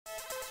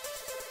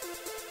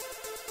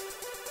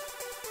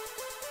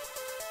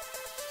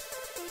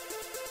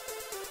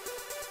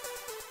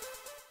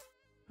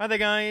Hi there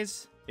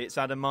guys, it's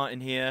Adam Martin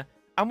here,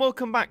 and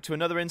welcome back to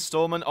another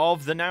installment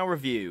of the Now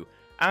Review.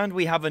 And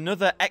we have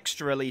another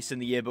extra release in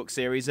the Yearbook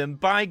series, and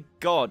by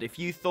God, if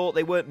you thought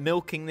they weren't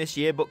milking this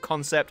Yearbook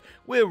concept,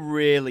 we're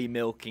really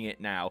milking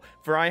it now.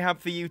 For I have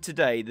for you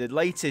today the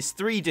latest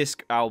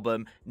 3-disc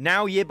album,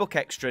 Now Yearbook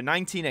Extra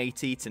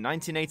 1980 to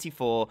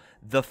 1984,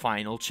 The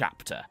Final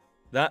Chapter.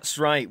 That's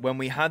right, when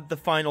we had the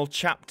final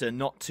chapter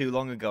not too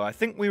long ago, I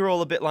think we were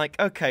all a bit like,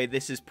 okay,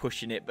 this is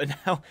pushing it, but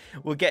now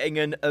we're getting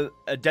an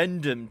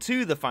addendum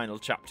to the final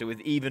chapter with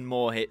even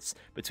more hits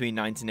between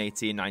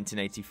 1980 and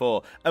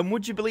 1984. And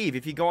would you believe,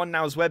 if you go on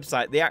Now's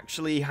website, they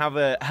actually have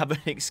an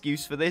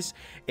excuse for this?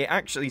 It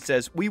actually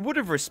says, we would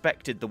have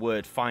respected the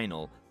word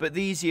final, but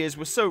these years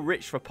were so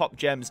rich for pop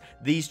gems,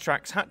 these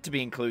tracks had to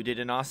be included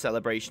in our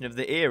celebration of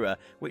the era,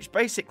 which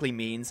basically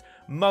means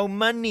mo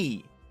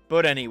money.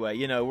 But anyway,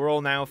 you know, we're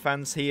all Now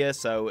fans here,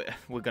 so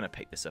we're going to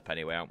pick this up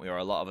anyway, aren't we? Or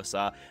a lot of us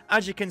are.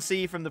 As you can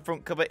see from the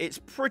front cover, it's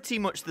pretty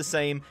much the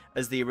same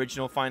as the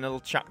original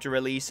Final Chapter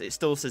release. It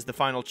still says the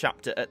Final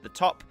Chapter at the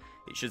top.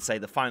 It should say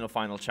the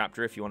Final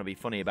Chapter if you want to be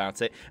funny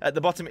about it. At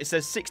the bottom, it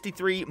says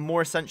 63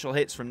 more essential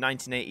hits from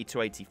 1980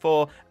 to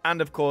 84.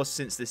 And of course,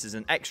 since this is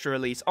an extra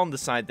release, on the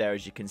side there,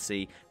 as you can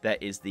see, there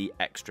is the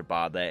extra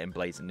bar there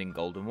emblazoned in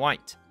gold and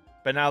white.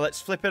 But now let's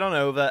flip it on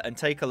over and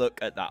take a look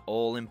at that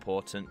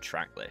all-important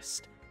track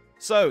list.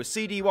 So,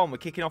 CD1, we're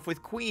kicking off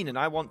with Queen, and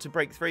I Want to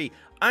Break Free.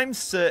 I'm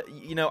certain,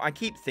 you know, I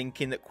keep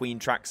thinking that Queen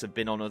tracks have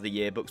been on other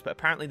yearbooks, but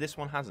apparently this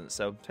one hasn't,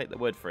 so take the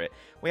word for it.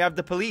 We have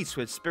The Police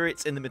with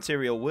Spirits in the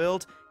Material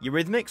World,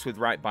 Eurythmics with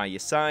Right By Your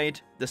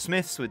Side, The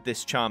Smiths with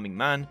This Charming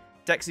Man,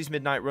 Dexy's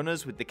Midnight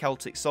Runners with the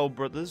Celtic Soul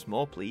Brothers,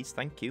 more please,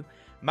 thank you,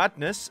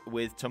 Madness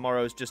with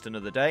Tomorrow's Just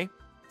Another Day,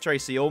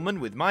 Tracy Ullman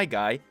with My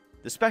Guy,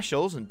 The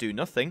Specials and Do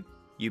Nothing,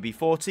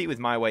 UB40 with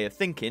My Way of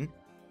Thinking,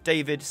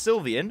 David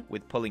Sylvian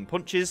with Pulling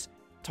Punches,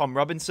 Tom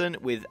Robinson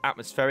with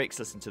Atmospherics,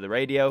 Listen to the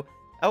Radio,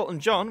 Elton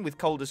John with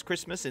Cold as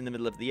Christmas in the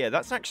Middle of the Year.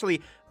 That's actually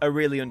a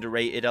really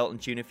underrated Elton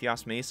tune if you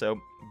ask me, so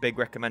big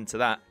recommend to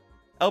that.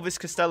 Elvis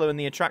Costello and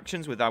the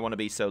Attractions with I Wanna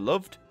Be So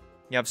Loved.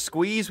 You have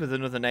Squeeze with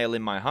Another Nail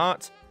in My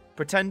Heart,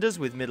 Pretenders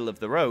with Middle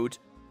of the Road,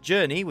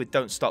 Journey with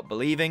Don't Stop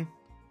Believing.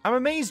 I'm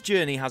amazed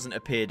Journey hasn't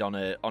appeared on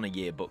a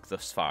yearbook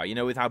thus far, you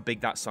know, with how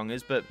big that song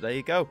is, but there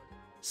you go.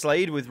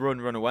 Slade with Run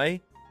Run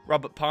Away,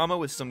 Robert Palmer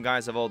with Some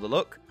Guys Have All the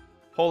Luck,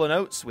 Hall &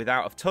 Oates with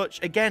Out of Touch.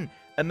 Again,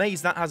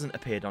 amazed that hasn't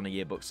appeared on a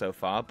yearbook so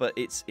far, but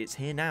it's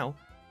here now.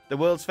 The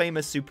world's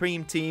famous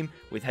Supreme Team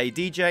with Hey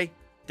DJ,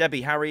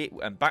 Debbie Harry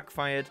and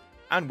Backfired,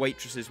 and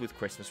Waitresses with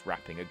Christmas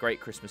Wrapping, a great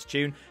Christmas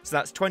tune. So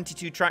that's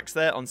 22 tracks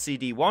there on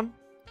CD1.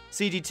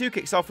 CD2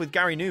 kicks off with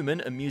Gary Newman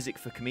and Music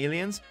for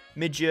Chameleons,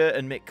 Midyear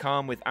and Mick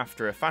Calm with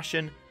After a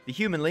Fashion, The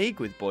Human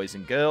League with Boys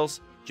and Girls,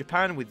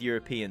 Japan with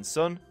European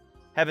Sun,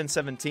 Heaven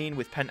 17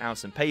 with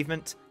Penthouse and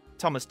Pavement,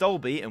 Thomas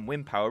Dolby and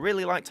Wind Power,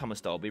 really like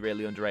Thomas Dolby,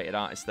 really underrated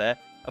artist there.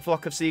 A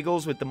Flock of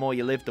Seagulls with The More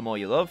You Live, The More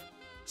You Love.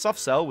 Soft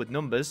Cell with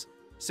Numbers.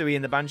 Suey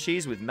and the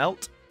Banshees with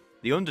Melt.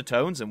 The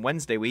Undertones and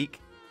Wednesday Week.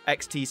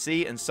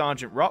 XTC and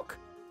Sergeant Rock.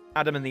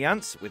 Adam and the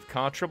Ants with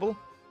Car Trouble.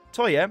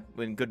 Toya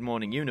with Good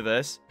Morning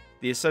Universe.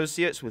 The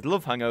Associates with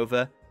Love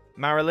Hangover.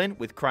 Marilyn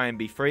with Cry and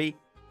Be Free.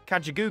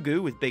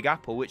 Kajagoogoo with Big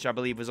Apple, which I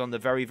believe was on the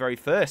very, very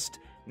first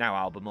Now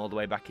album all the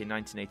way back in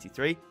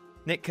 1983.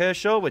 Nick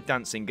Kershaw with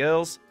Dancing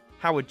Girls.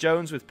 Howard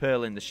Jones with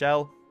Pearl in the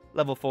Shell,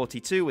 Level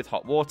 42 with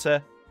Hot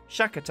Water,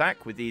 Shack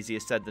Attack with Easier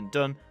Said Than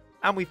Done,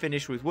 and we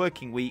finish with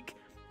Working Week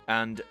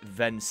and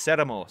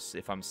Venceramos,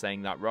 if I'm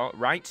saying that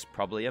right.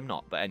 Probably am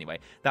not, but anyway,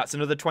 that's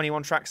another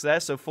 21 tracks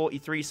there, so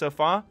 43 so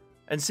far.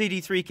 And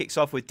CD3 kicks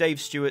off with Dave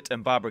Stewart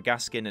and Barbara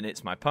Gaskin and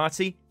It's My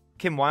Party,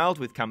 Kim Wilde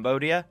with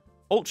Cambodia,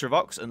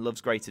 Ultravox and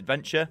Love's Great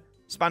Adventure,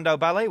 Spandau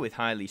Ballet with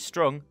Highly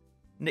Strung,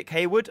 Nick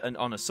Hayward and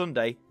On a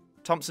Sunday,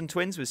 Thompson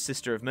Twins with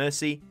Sister of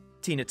Mercy,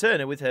 Tina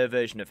Turner with her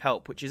version of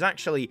Help, which is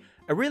actually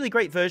a really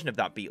great version of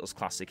that Beatles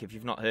classic if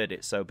you've not heard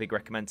it, so big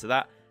recommend to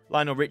that.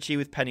 Lionel Richie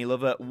with Penny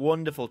Lover,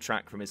 wonderful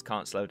track from his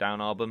Can't Slow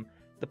Down album.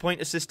 The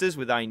Pointer Sisters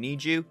with I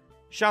Need You,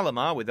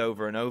 Shalimar with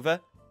Over and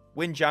Over,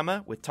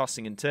 Windjammer with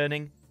Tossing and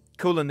Turning,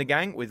 Kool and the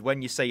Gang with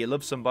When You Say You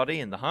Love Somebody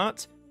in the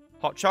Heart,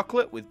 Hot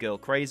Chocolate with Girl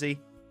Crazy,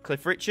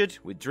 Cliff Richard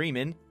with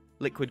Dreamin',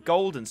 Liquid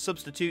Gold and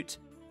Substitute,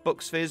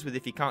 Bucks Fizz with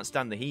If You Can't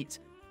Stand the Heat,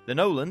 The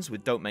Nolans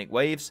with Don't Make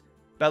Waves,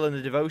 Belle and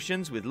the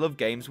Devotions with Love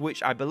Games,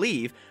 which I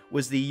believe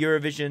was the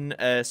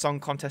Eurovision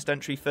Song Contest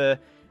entry for,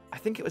 I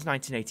think it was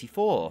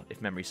 1984,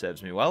 if memory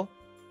serves me well.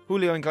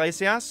 Julio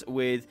Iglesias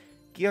with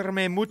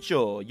Quiéreme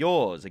Mucho,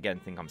 Yours. Again,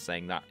 think I'm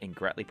saying that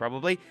incorrectly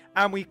probably.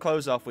 And we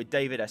close off with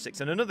David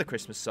Essex and another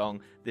Christmas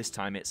song. This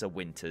time it's A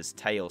Winter's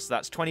Tale. So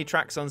that's 20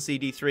 tracks on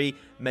CD3,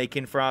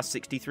 making for our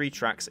 63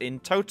 tracks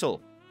in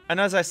total. And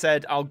as I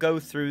said, I'll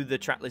go through the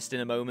track list in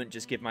a moment,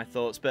 just give my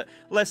thoughts, but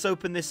let's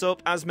open this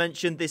up. As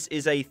mentioned, this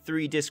is a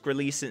 3-disc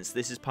release since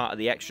this is part of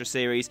the Extra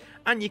series,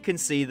 and you can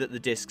see that the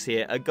discs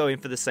here are going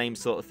for the same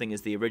sort of thing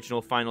as the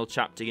original Final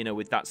Chapter, you know,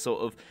 with that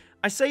sort of,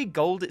 I say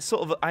gold, it's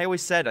sort of, I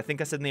think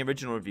I said in the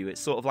original review,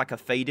 it's sort of like a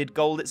faded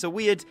gold. It's a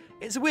weird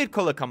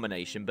colour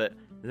combination, but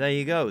there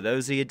you go,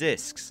 those are your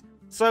discs.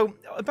 So,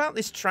 about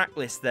this track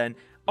list then,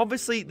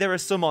 Obviously, there are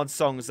some odd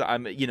songs that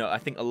I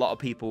think a lot of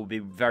people will be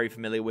very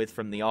familiar with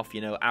from the off,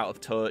 Out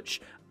of Touch,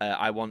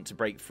 I Want to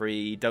Break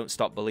Free, Don't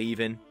Stop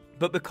Believing.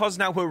 But because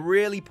now we're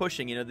really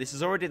pushing, this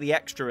is already the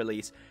extra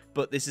release,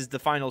 but this is the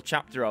final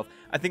chapter of,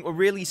 I think we're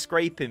really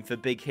scraping for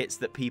big hits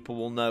that people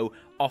will know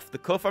off the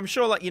cuff. I'm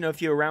sure,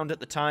 if you're around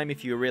at the time,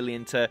 if you were really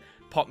into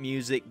pop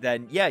music,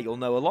 then yeah, you'll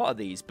know a lot of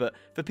these. But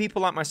for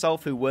people like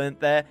myself who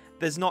weren't there,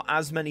 there's not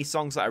as many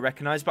songs that I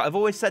recognize, but I've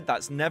always said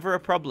that's never a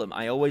problem.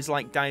 I always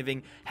like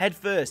diving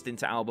headfirst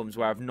into albums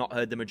where I've not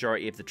heard the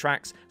majority of the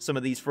tracks. Some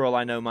of these, for all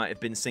I know, might have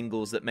been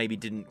singles that maybe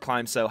didn't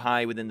climb so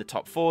high within the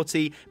top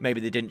 40, maybe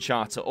they didn't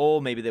chart at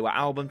all, maybe they were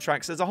album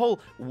tracks. There's a whole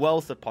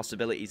wealth of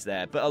possibilities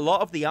there, but a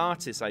lot of the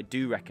artists I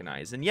do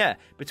recognize, and yeah,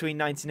 between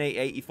 1980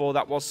 and 84,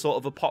 that was sort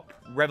of a pop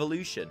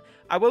revolution.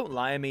 I won't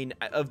lie,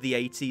 of the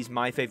 80s,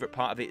 my favourite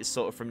part of it is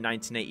sort of from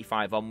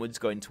 1985 onwards,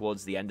 going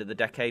towards the end of the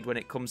decade when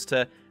it comes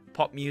to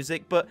pop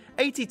music, but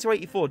 80 to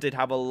 84 did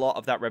have a lot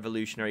of that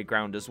revolutionary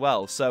ground as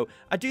well, so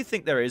I do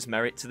think there is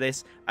merit to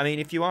this.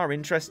 If you are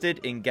interested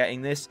in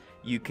getting this,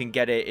 you can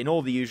get it in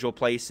all the usual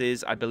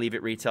places. I believe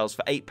it retails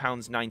for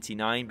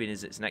 £8.99, being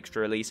as it's an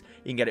extra release.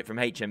 You can get it from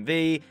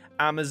HMV,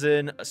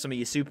 Amazon, some of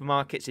your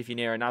supermarkets. If you're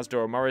near an Asda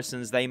or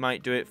Morrison's, they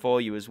might do it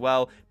for you as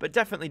well, but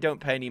definitely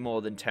don't pay any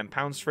more than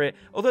 £10 for it,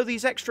 although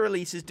these extra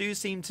releases do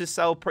seem to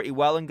sell pretty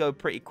well and go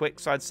pretty quick,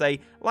 so I'd say,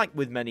 like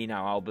with many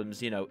now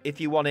albums, if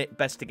you want it,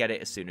 best to get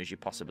it as soon as you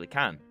possibly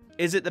can.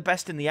 Is it the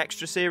best in the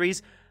extra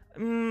series?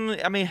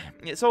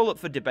 It's all up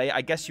for debate.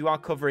 I guess you are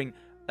covering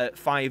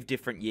 5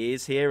 different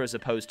years here as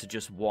opposed to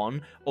just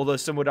one, although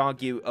some would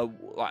argue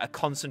a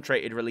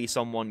concentrated release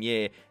on 1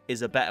 year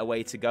is a better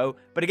way to go,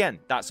 but again,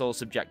 that's all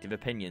subjective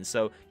opinion,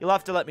 so you'll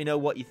have to let me know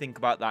what you think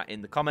about that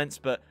in the comments.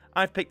 But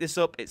I've picked this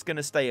up, it's going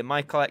to stay in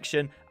my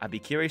collection. I'd be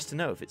curious to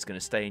know if it's going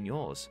to stay in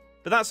yours.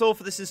 But that's all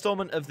for this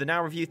installment of the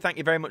Now Review. Thank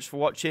you very much for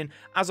watching.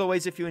 As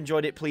always, if you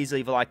enjoyed it, please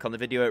leave a like on the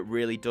video. It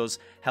really does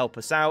help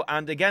us out.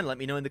 And again, let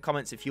me know in the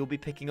comments if you'll be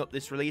picking up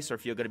this release or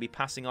if you're going to be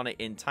passing on it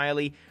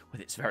entirely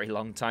with its very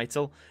long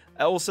title.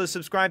 Also,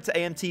 subscribe to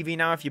AMTV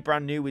Now if you're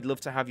brand new. We'd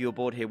love to have you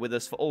aboard here with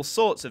us for all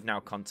sorts of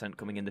Now content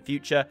coming in the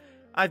future.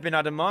 I've been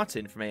Adam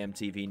Martin from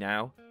AMTV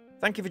Now.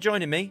 Thank you for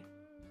joining me,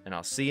 and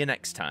I'll see you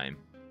next time.